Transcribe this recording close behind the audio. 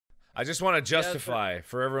I just want to justify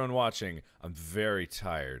for everyone watching. I'm very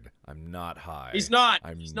tired. I'm not high. He's not.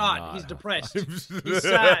 He's not. He's depressed. He's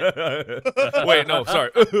sad. Wait, no, sorry.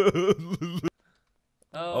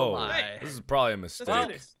 Oh my! This is probably a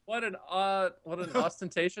mistake. What an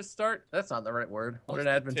ostentatious start. That's not the right word. What an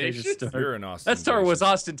advantageous start. You're an ostentatious. That start was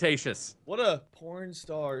ostentatious. What a porn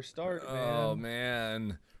star start, man. Oh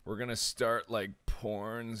man, we're gonna start like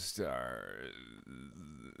porn stars.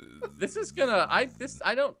 This is gonna. I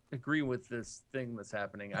don't agree with this thing that's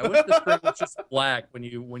happening. I wish the screen was just black when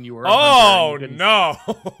you were. Oh no!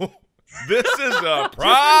 This is a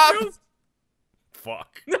prop.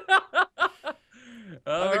 Fuck.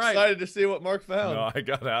 I'm excited to see what Mark found. No, I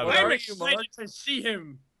got out of I'm it. excited to see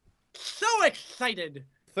him. So excited.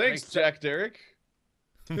 Thanks, Jack Derek.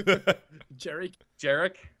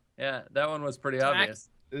 Jarek. Yeah, that one was pretty obvious.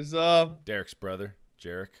 Is Derek's brother,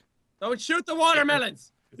 Jarek. Don't shoot the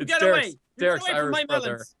watermelons. You get Derek's, away. Derek's Get away from Irish my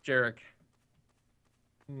brother, melons. Jarek.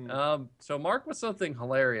 So Mark was something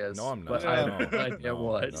hilarious. No, I'm not. But I have no idea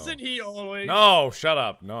what. Isn't he always? No, shut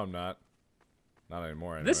up. No, I'm not. Not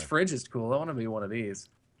anymore. Anyway. This fridge is cool. I want to be one of these.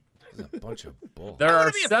 This is a bunch of bull. There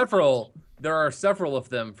are several. There are several of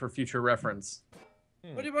them for future reference.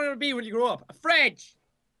 What do you want to be when you grow up? A fridge.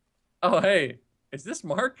 Oh, hey, is this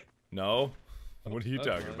Mark? No. What are you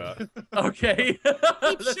talking about? Okay.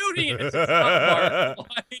 Keep shooting it.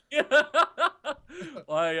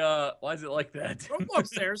 Why is it like that? Don't go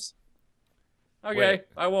upstairs. Okay, Wait.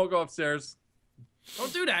 I won't go upstairs.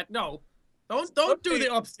 Don't do that. No. Don't do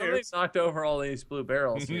the upstairs. Somebody knocked over all these blue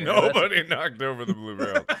barrels here. Nobody knocked over the blue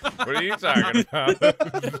barrel. What are you talking about?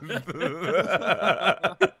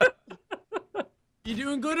 You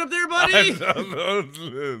doing good up there, buddy?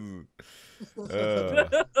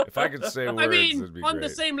 If I could say words, I mean, it'd be on great. the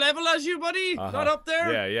same level as you, buddy. Not up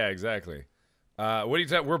there. Yeah, exactly. What do you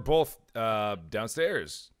talking? We're both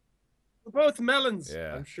downstairs. We're both melons.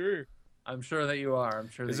 Yeah, I'm sure I'm sure that you are. I'm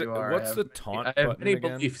sure that you are. What's the taunt I have button many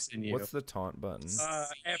again? beliefs in you. What's the taunt button?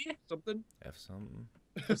 F something. F something.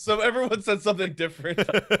 So everyone said something different.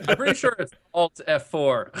 I'm pretty sure it's Alt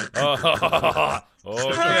F4. Oh,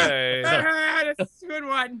 okay. That's a good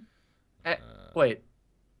one. Wait.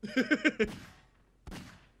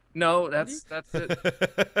 No, that's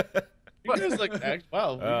it. You guys like act,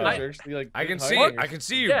 wow. You guys are actually like. I can good see. hiders. I can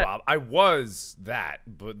see you, Yeah. Bob. I was that,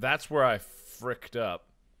 but that's where I fricked up.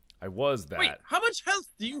 I was that. Wait, how much health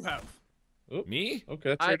do you have? Me? Okay,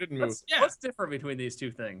 that's why I didn't move. What's different between these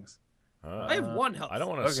two things? I have 1 health. I don't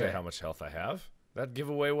want to say Okay. how much health I have. That'd give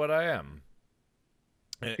away what I am.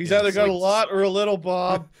 He's either got a lot or a little,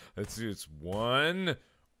 Bob. It's one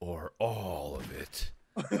or all of it.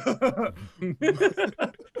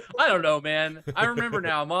 I don't know, man. I remember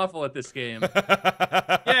now. I'm awful at this game.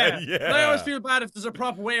 Yeah. Yeah. I always feel bad if there's a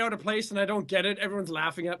prop way out of place and I don't get it. Everyone's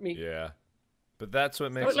laughing at me. Yeah. But that's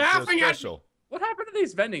what makes it so laughing at me. special. What happened to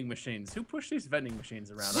these vending machines? Who pushed these vending machines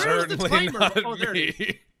around? Where's the Certainly timer? not Oh, there it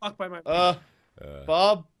me. Fuck by my.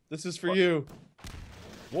 Bob, this is for you.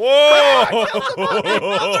 Whoa!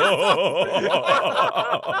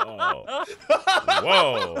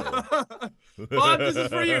 Whoa! Bob, this is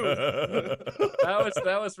for you.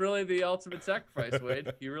 That was really the ultimate sacrifice,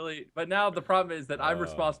 Wade. You really. But now the problem is that I'm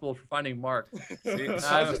responsible for finding Mark. See, I I'm was just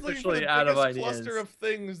looking for officially the out of biggest ideas. cluster of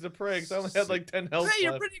things to prank. I only had like 10 health Hey,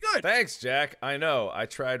 you're left. pretty good. thanks, Jack. I know. I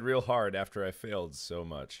tried real hard after I failed so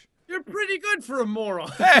much. You're pretty good for a moron.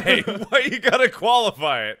 Hey, why you gotta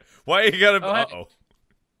qualify it? Why you gotta? Oh, hey. Uh-oh.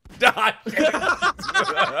 God.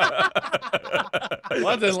 Well,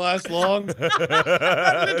 that didn't last long.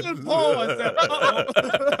 That little pause there.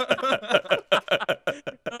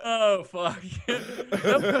 Oh fuck!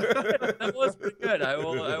 That was pretty good. I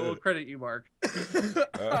will credit you, Mark.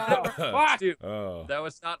 Dude, Oh. that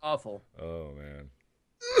was not awful. Oh man.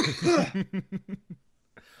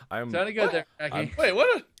 I'm Sounded good there, Jackie. Wait,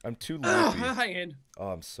 what? I'm too Oh, loopy. hang in. Oh,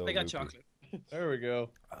 I'm so I got loopy. chocolate. There we go.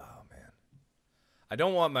 Oh man. I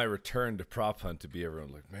don't want my return to prop hunt to be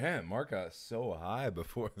everyone like, man, Mark got so high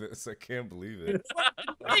before this. I can't believe it.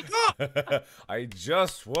 Wake up! I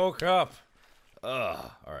just woke up.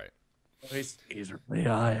 Ugh. All right. He's really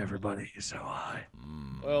high, everybody. He's so high.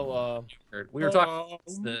 Well, We were talking about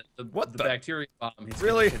the What the- bacteria bomb. He's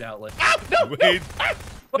Really? Shit out like. Wait.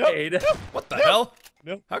 Wade. What the hell?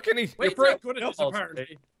 No. How can he? Wait, pretty good at this, good.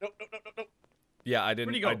 apparently. no. Yeah, I Where'd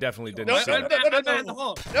didn't. he go? I definitely didn't No, say no, that. In the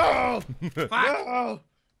hall. No! Fuck. No!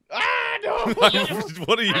 Ah, no!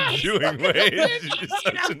 What are you doing, Wade? You're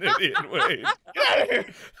such an idiot, Wade.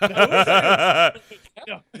 Get out of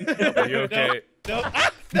here! Are you okay? No.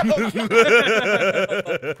 No.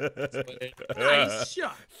 Nice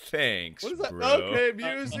shot. Thanks, What is that? bro. Okay,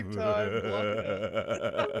 music time.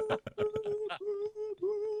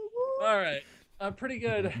 All right. I'm pretty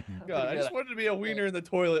good. God, I just wanted to be a wiener in the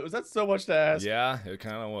toilet. Was that so much to ask? Yeah, it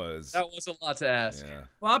kind of was. That was a lot to ask. Yeah.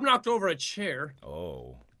 Well, I've knocked over a chair.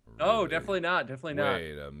 Oh. No, really? definitely not. Definitely not.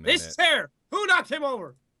 Wait a minute. This chair. Who knocked him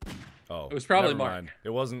over? Oh, It was probably never Mark. mind. It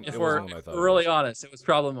wasn't. If It we're, wasn't what I thought. we're really it was. honest, it was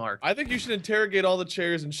probably Mark. I think you should interrogate all the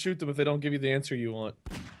chairs and shoot them if they don't give you the answer you want.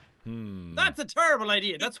 That's a terrible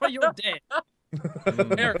idea. That's why you're dead.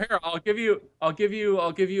 Here, I'll give you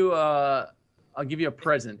a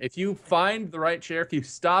present. If you find the right chair, if you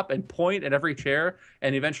stop and point at every chair,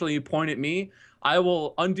 and eventually you point at me, I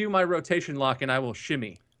will undo my rotation lock and I will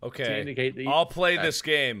shimmy. To Okay. indicate that I'll play this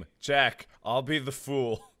game, Jack. I'll be the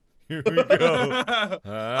fool. Here we go.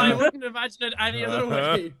 I wouldn't imagine it any other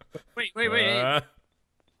way. Wait.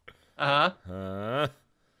 Uh-huh.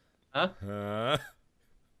 Huh?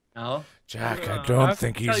 No. Jack, I I don't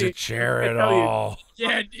think he's a chair at all.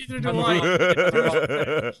 Yeah, neither do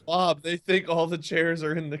I. Bob, they think all the chairs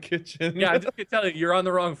are in the kitchen. Yeah, I'm just gonna tell you, you're on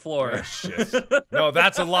the wrong floor. Oh, shit. No,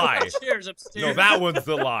 that's a lie. Chairs upstairs. No, that one's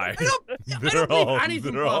the lie. I don't believe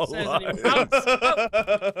anything Bob says anymore.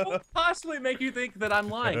 What possibly make you think that I'm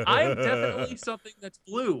lying? I am definitely something that's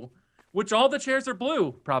blue, which all the chairs are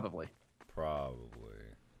blue, probably. Probably.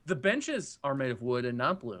 The benches are made of wood and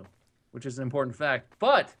not blue, which is an important fact.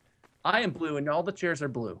 But I am blue and all the chairs are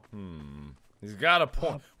blue. He's got a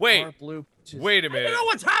point. Wait. Blue. Wait a I minute. don't know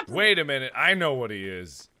what's happening. Wait a minute. I know what he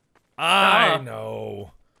is. I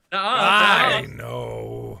know. I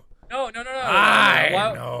know. No. I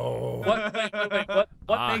know.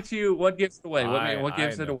 What makes you? What gives it away? What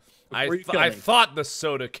gives it away? I thought the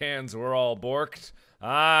soda cans were all borked.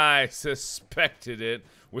 I suspected it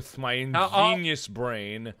with my ingenious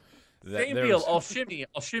brain. Same deal. I'll shimmy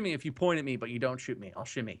if you point at me, but you don't shoot me. I'll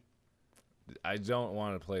shimmy. I don't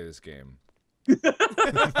want to play this game. We've got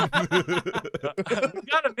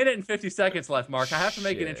a minute and 50 seconds left, Mark. I have to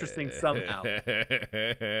make it interesting somehow.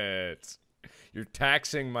 You're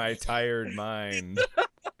taxing my tired mind.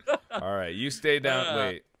 All right, you stay down.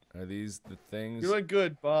 Wait, are these the things? You're doing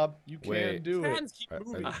good, Bob. You can Wait. do it. Hands keep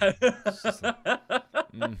moving.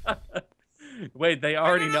 Wait, they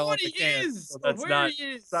already I don't know what what he the can. is, So or that's where not. he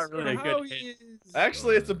is, It's not really or a how good he hint. is.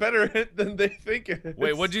 Actually, it's a better hint than they think it is.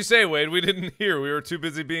 Wait, what'd you say, Wade? We didn't hear. We were too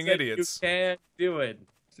busy being Said idiots. You can do it.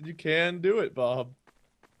 Said you can do it, Bob.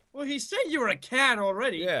 Well, he said you were a cat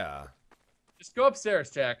already. Yeah. Just go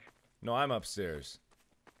upstairs, Jack. No, I'm upstairs.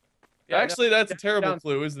 Yeah, Actually, that's a terrible down.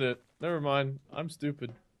 clue, isn't it? Never mind. I'm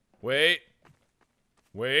stupid. Wait.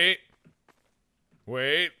 Wait.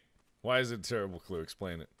 Why is it a terrible clue?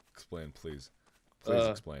 Explain it. Explain, please. Please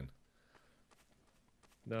explain.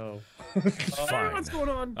 No. Fine. What's going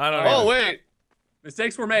on? I don't know. Oh, wait.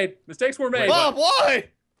 Mistakes were made. Mistakes were made. Bob, why?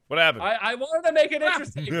 What happened? I wanted to make it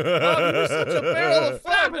interesting. Bob, you're such a barrel of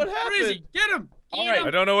fat. What Where is happened? he? Get him! All Eat right. him!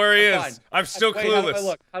 I don't know where he is. Fine. I'm still Wait,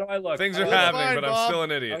 clueless. How do I look? Things How are do I look? happening, fine, but I'm Bob. still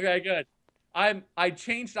an idiot. Okay, good. I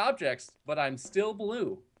changed objects, but I'm still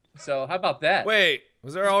blue. So how about that? Wait,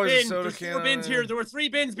 was there always a Bin. soda There's can? 4 on bins there? here. There were 3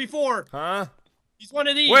 bins before. Huh? He's one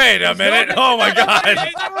of these. Wait a minute! Oh my God!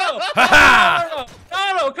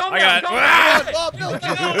 No, calm I down. got. Calm Bob, no.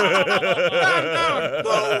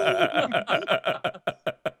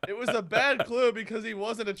 It was a bad clue because he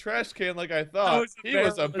wasn't a trash can like I thought. was a He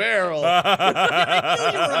was a barrel. I knew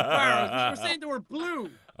you were a barrel. You were saying they were blue.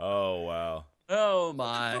 Oh wow! Oh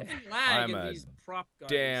my. Fucking lag I'm in a these prop guys.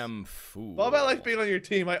 Damn fool. Bob, I like being on your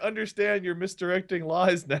team. I understand you're misdirecting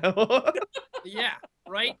lies now. Yeah,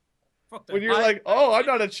 right? Fuck that. When you're like, oh, I'm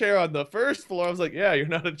not a chair on the first floor, I was like, yeah, you're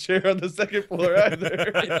not a chair on the second floor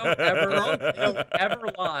either. I don't ever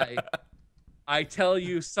lie. I tell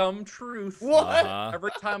you some truth. What?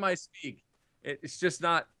 Every time I speak. It's just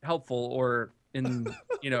not helpful or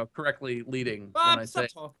correctly leading when I Bob, say. stop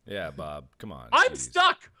talking. Yeah, Bob. Come on. I'm jeez.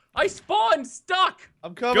 stuck. I spawned stuck.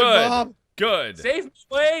 I'm coming, Good. Bob. Good. Save me,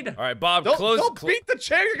 Wade. All right, Bob. Don't close. beat the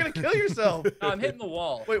chair. You're gonna kill yourself. No, I'm hitting the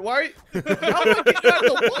wall. Wait, why are you? How am I getting out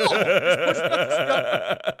of the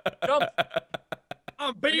wall? Jump.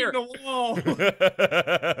 I'm beating Here. the wall. I'm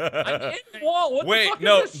in the wall. What the Wait, fuck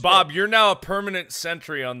no, is this shit? Bob. You're now a permanent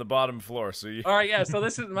sentry on the bottom floor. So you. All right, yeah. So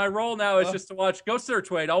this is my role now is just to watch. Go search,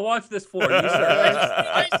 Wade. I'll watch this floor. You search.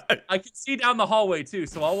 I can see down the hallway too,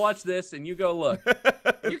 so I'll watch this and you go look.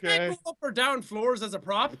 You can't go up or down floors as a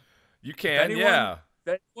prop. You can, anyone- yeah.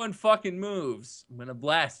 If anyone fucking moves, I'm gonna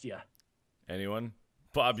blast you. Anyone?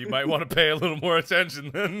 Bob, you might want to pay a little more attention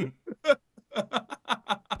then.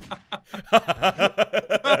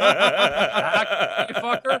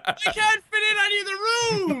 Fucker. I can't fit in any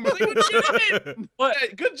What?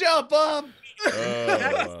 Hey, good job, Bob.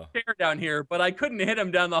 Oh, Chair down here, but I couldn't hit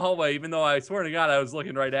him down the hallway, even though I swear to God I was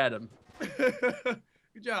looking right at him.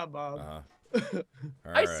 Good job, Bob.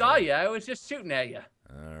 I saw you. I was just shooting at you.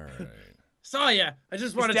 All right. Saw ya. I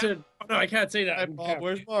just wanted to. Oh, no, I can't say that. Hey, Bob,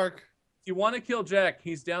 where's Mark? If you want to kill Jack,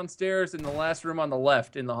 he's downstairs in the last room on the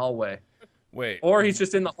left in the hallway. Wait. Or he's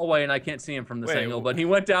just in the hallway and I can't see him from this Wait, angle. But he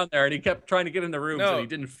went down there and he kept trying to get in the room, so he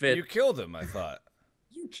didn't fit. You killed him, I thought.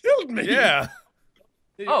 You killed me. Yeah.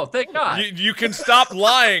 Oh, thank God. You can stop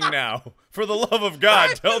lying now. For the love of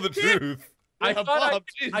God, tell the truth. I Yeah, thought Bob,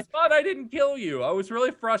 I thought I didn't kill you. I was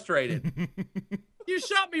really frustrated. You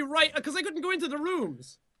shot me right because I couldn't go into the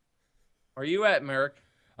rooms. Where are you at, Merrick?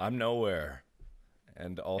 I'm nowhere.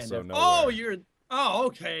 And also And if- nowhere. Oh, you're. Oh,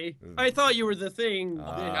 okay. I thought you were the thing.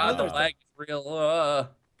 God, the lag is real.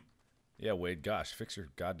 Yeah, Wade, gosh, fix your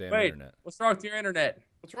goddamn Wait, internet. what's wrong with your internet?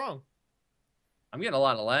 What's wrong? I'm getting a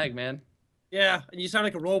lot of lag, man. Yeah, and you sound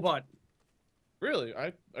like a robot. Really?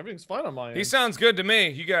 Everything's fine on my end. He sounds good to me.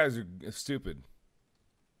 You guys are stupid.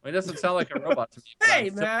 Well, he doesn't sound like a robot to me. but Hey,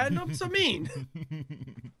 I'm so- man, don't be so mean.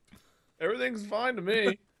 Everything's fine to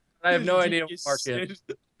me. I have no idea You what Mark is.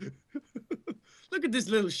 shit. Look at this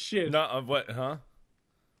little shit. No, what, huh?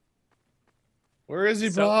 Where is he,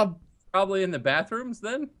 So- Bob? Probably in the bathrooms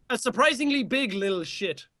then? A surprisingly big little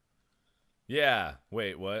shit. Yeah.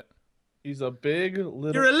 Wait, what? He's a big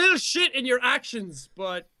little. You're a little shit in your actions,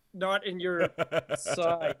 but not in your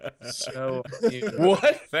side. So,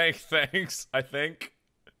 What? Thanks, I think.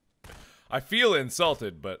 I feel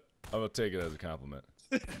insulted, but I will take it as a compliment.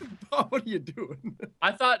 Oh, what are you doing?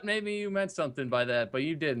 I thought maybe you meant something by that, but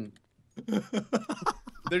you didn't.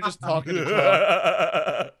 They're just talking to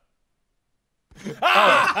Bob. What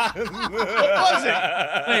was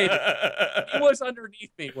it? Wait, he was underneath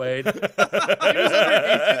me, Wade. He was underneath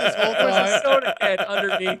you this whole There was a time. soda can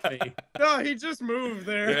underneath me. No, he just moved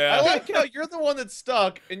there. Yeah. I like how you're the one that's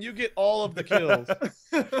stuck and you get all of the kills.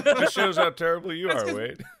 This shows how terrible you That's are, 'cause-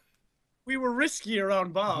 Wade. We were risky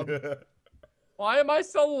around Bob. Why am I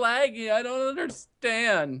so laggy? I don't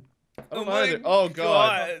understand. I don't either. Oh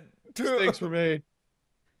god. Mistakes were made.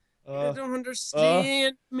 I don't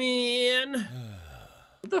understand, man.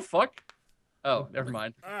 What the fuck? Oh, never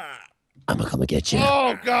mind. I'm gonna come and get you.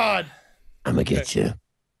 Oh god. I'm gonna get you.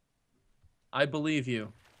 I believe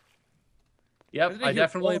you. Yep, didn't I hear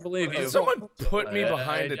definitely both. believe you. Someone put me I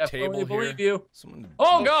behind a definitely table believe here. you. Someone...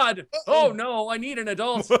 Oh God! Oh no! I need an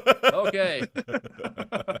adult. Okay.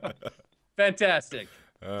 Fantastic.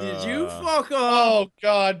 Did you fuck off? Oh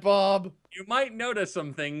god, Bob. You might notice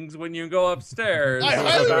some things when you go upstairs. I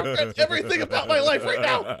highly regret everything about my life right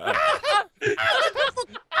now.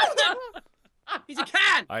 He's a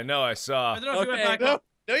cat. I know, I saw. I don't know if he went Okay. back No, up.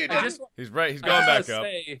 no, you I didn't. just, He's right. He's I going just back up.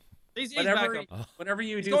 wanna say, He's whenever, back up. whenever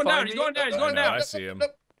you He's do going down. find He's me- going down. He's I going know, down. I see him.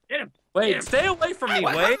 Get him. Wait, stay away from me,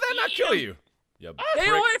 How Wade. did that not kill you? Yep. Stay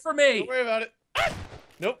away from me. Don't worry about it.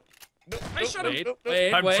 Nope. Nope. I nope, shot him. Wait, nope, nope.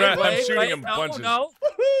 wait, I'm wait, I'm wait, shooting wait. him No, bunches. no.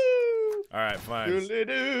 Woohoo! All right, fine.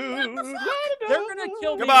 Doodly-doo. They're gonna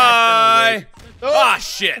kill me. Goodbye. Oh. Ah,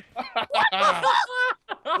 shit.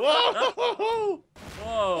 Whoa! Whoa.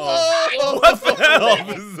 Whoa! What the hell?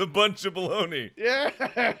 This is a bunch of baloney. Yeah.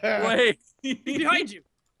 Wait. He's behind you.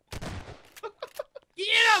 Get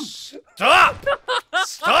him. Stop!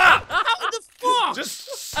 Stop! How the fuck? Just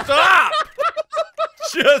stop!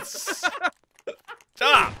 Just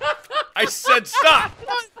stop! I said stop!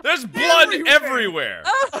 There's blood everywhere!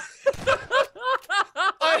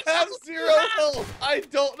 I have 0 health. I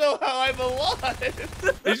don't know how I'm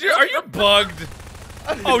alive. Are you bugged?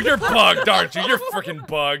 Oh, you're bugged, aren't you? You're freaking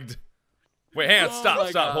bugged. Wait, hang on, Oh stop, my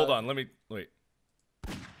stop, God. hold on, let me, wait.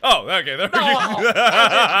 Oh, okay, there we No. go.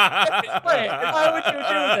 Wait, why would you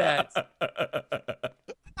do that?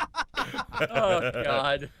 Oh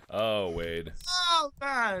God. Oh, Wade, Oh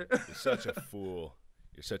man. you're such a fool.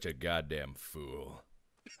 You're such a goddamn fool.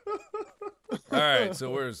 Alright, so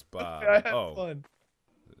where's Bob? I had Oh, fun.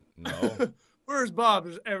 no. Where's Bob?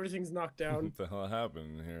 Everything's knocked down. What the hell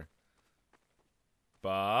happened here?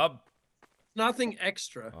 Bob? Nothing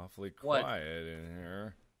extra. Awfully What? quiet in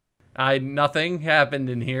here. Nothing happened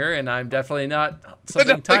in here, and I'm definitely not something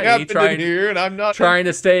Nothing tiny happened in trying here, and I'm not trying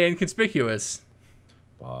to stay inconspicuous.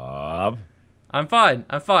 Bob? I'm fine.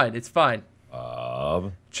 I'm fine. It's fine.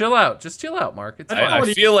 Bob? Chill out. Just chill out, Mark. It's fine.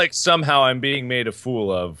 I feel like somehow I'm being made a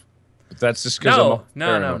fool of. But that's just because No, I'm no,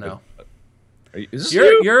 paranoid. no. Is this You're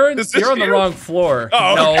you? you're Is this you're on the you? wrong floor.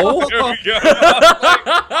 Oh, No. there we go.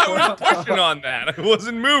 I was pushing on that. I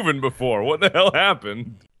wasn't moving before. What the hell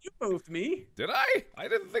happened? You moved me. Did I? I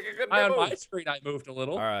didn't think I could On move. my screen, I moved a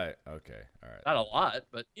little. All right. Okay. All right. Not a lot,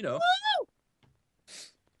 but you know.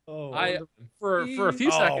 Oh, for a few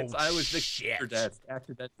Oh, seconds I was shit.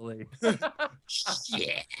 accidentally.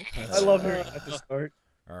 Shit. I love her at the start.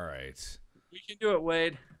 All right. We can do it,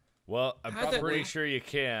 Wade. Well, I'm How'd that pretty work? sure you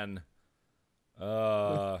can.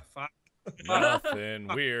 Fuck. Nothing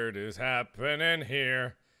weird is happening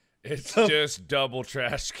here. It's just double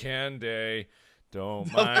trash can day.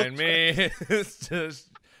 Don't mind me. It's just.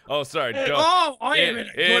 Oh, sorry. Oh, I am in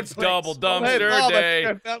a good It's place. double Hey, dumpster Bob,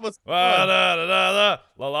 day. that was La fun. la la la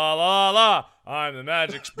la la la la. I'm the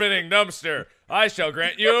magic spinning dumpster. I shall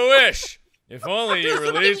grant you a wish. If only you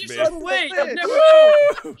release me. Wait, I've never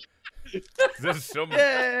known. This is so much.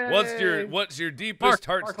 Yay. What's your deepest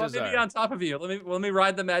heart's Mark, let me be desire? on top of you. Let me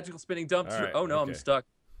ride the magical spinning dumpster. All right, Oh no, okay. I'm stuck.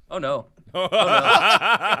 Oh no.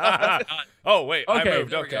 Oh wait, I Okay, moved.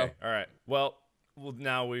 there we Okay, go. all right. Well,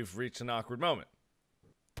 now we've reached an awkward moment.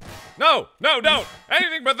 No, don't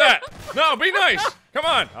anything but that. No, be nice. Come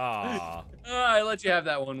on. Ah, I let you have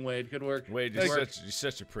that one, Wade. Good work. Wade, Good you're work.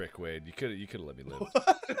 such a prick, Wade. You could have let me live. You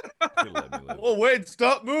coulda let me live. Oh, wait,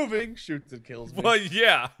 stop moving. Shoots and kills me. Well,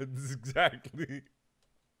 yeah, exactly.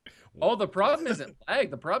 Oh, the problem isn't lag.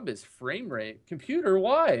 The problem is frame rate. Computer,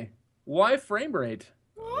 why? Why frame rate?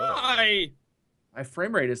 Why? My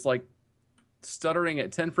frame rate is like stuttering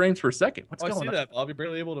at 10 frames per second. What's Oh, I going see on? that, Bob. You're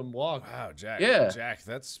barely able to walk. Wow, Jack. Yeah. Jack,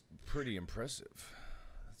 that's pretty impressive.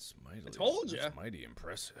 That's mighty. told That's ya. mighty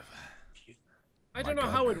impressive. I My don't know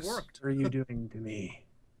how it goodness. worked. What are you doing to me?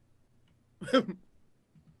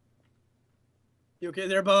 You okay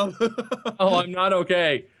there, Bob? Oh, I'm not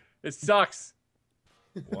okay. It sucks.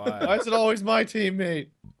 Why Why? is it always my teammate?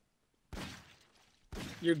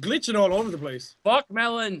 You're glitching all over the place. Fuck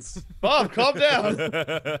melons. Bob, calm down.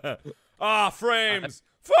 Frames.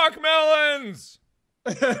 Fuck melons.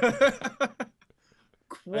 I'm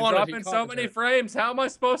Quality dropping so many content. frames. How am I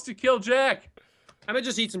supposed to kill Jack? I'm gonna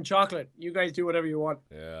just eat some chocolate. You guys do whatever you want.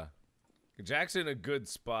 Yeah. Jack's in a good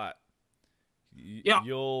spot. Yeah.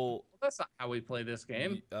 You'll. Well, that's not how we play this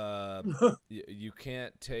game. You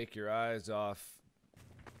can't take your eyes off.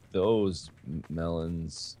 Those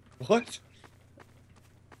melons. What?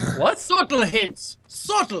 What? Subtle hints.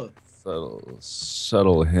 Subtle.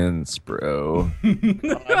 Subtle hints, bro.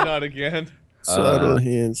 Not again. Subtle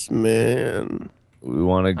hints, man. We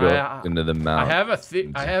want to go I- into the I mountain. have a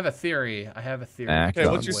theory. I have a theory. Act Okay,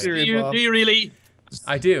 on what's your it. theory, Do Bob? you really?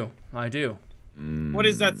 I do. I do. What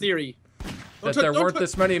is that theory? That there weren't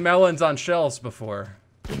this many melons on shelves before.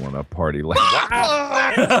 You want to party like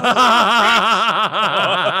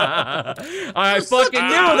I fucking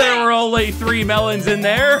knew there were only 3 melons in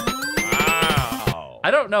there. Wow.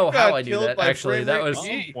 I don't know how Got I do killed that. by Actually, that frame was.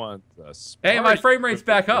 rate. want a Hey, my Spartan. frame rate's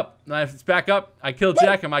back up. It's back up. I killed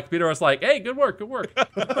Jack, and my computer was like, "Hey, good work, good work.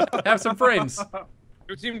 Have some frames."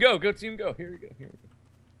 Go team, go! Go team, go! Here we go. Here we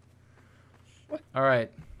go. All right,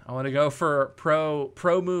 I want to go for pro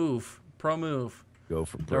move. Go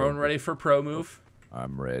for pro. Everyone ready for pro move?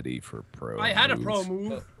 I'm ready for pro. I had a moves. pro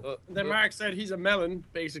move. Then Mark said he's a melon,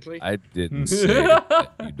 basically. I didn't say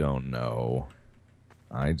that. You don't know.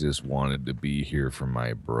 I just wanted to be here for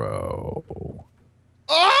my bro.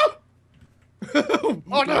 Oh! Oh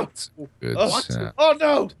no! Good What? sound. Oh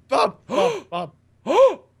no! Bob! Bob!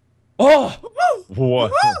 Oh!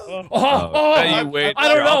 What? Oh! Hey, you wait. I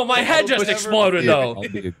don't know. My I'll head just whatever. exploded though. I'll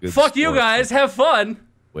be a good Fuck you sport. guys. Have fun.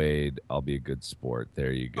 Wade, I'll be a good sport.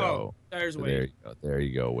 There you go. Oh, there's There Wade. you go. There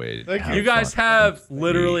you go, Wade. Thank you. Have You guys fun. have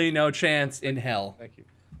literally no chance in hell. Thank you.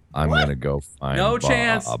 I'm gonna go find No Bob,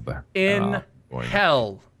 chance and in I'm going to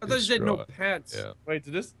hell. I thought you said no destroy- pants. Yeah. Wait,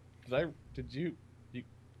 did you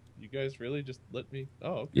guys really just let me?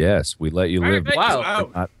 Oh, okay. Yes, we let you live.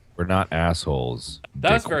 Wow. We're not assholes.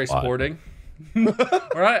 That's very dickwad. sporting. We're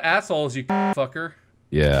not assholes, you fucker.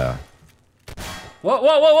 Yeah. Whoa,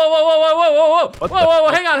 whoa, whoa, whoa, whoa, whoa, whoa, whoa, whoa, whoa,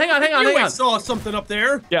 whoa, hang on, You saw something up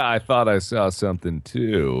there. Yeah, I thought I saw something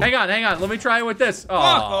too. Hang on, let me try it with this. Fuck Oh,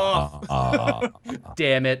 off. Ah,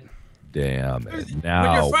 damn it. damn it. When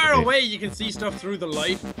Now. you're far Wade. away, you can see stuff through the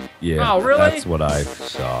light. Yeah. Oh, really? That's what I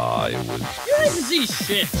saw. It was. You can see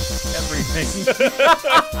shit. Everything.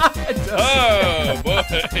 Oh boy.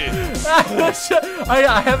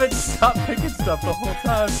 I haven't stopped picking stuff the whole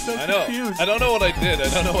time. I'm so I know. confused. I don't know what I did. I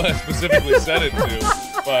don't know what I specifically set it to.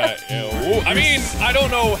 But I mean, I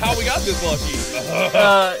don't know how we got this lucky.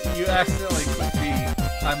 You accidentally clicked the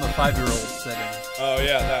I'm a 5-year-old setting. Oh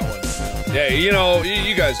yeah, that one. Yeah, you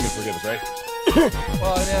guys can forgive us, right?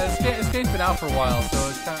 Well, yeah, this game's been out for a while, so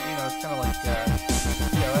it's kind of, it's kind of like,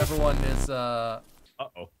 everyone is, Uh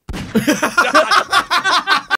oh.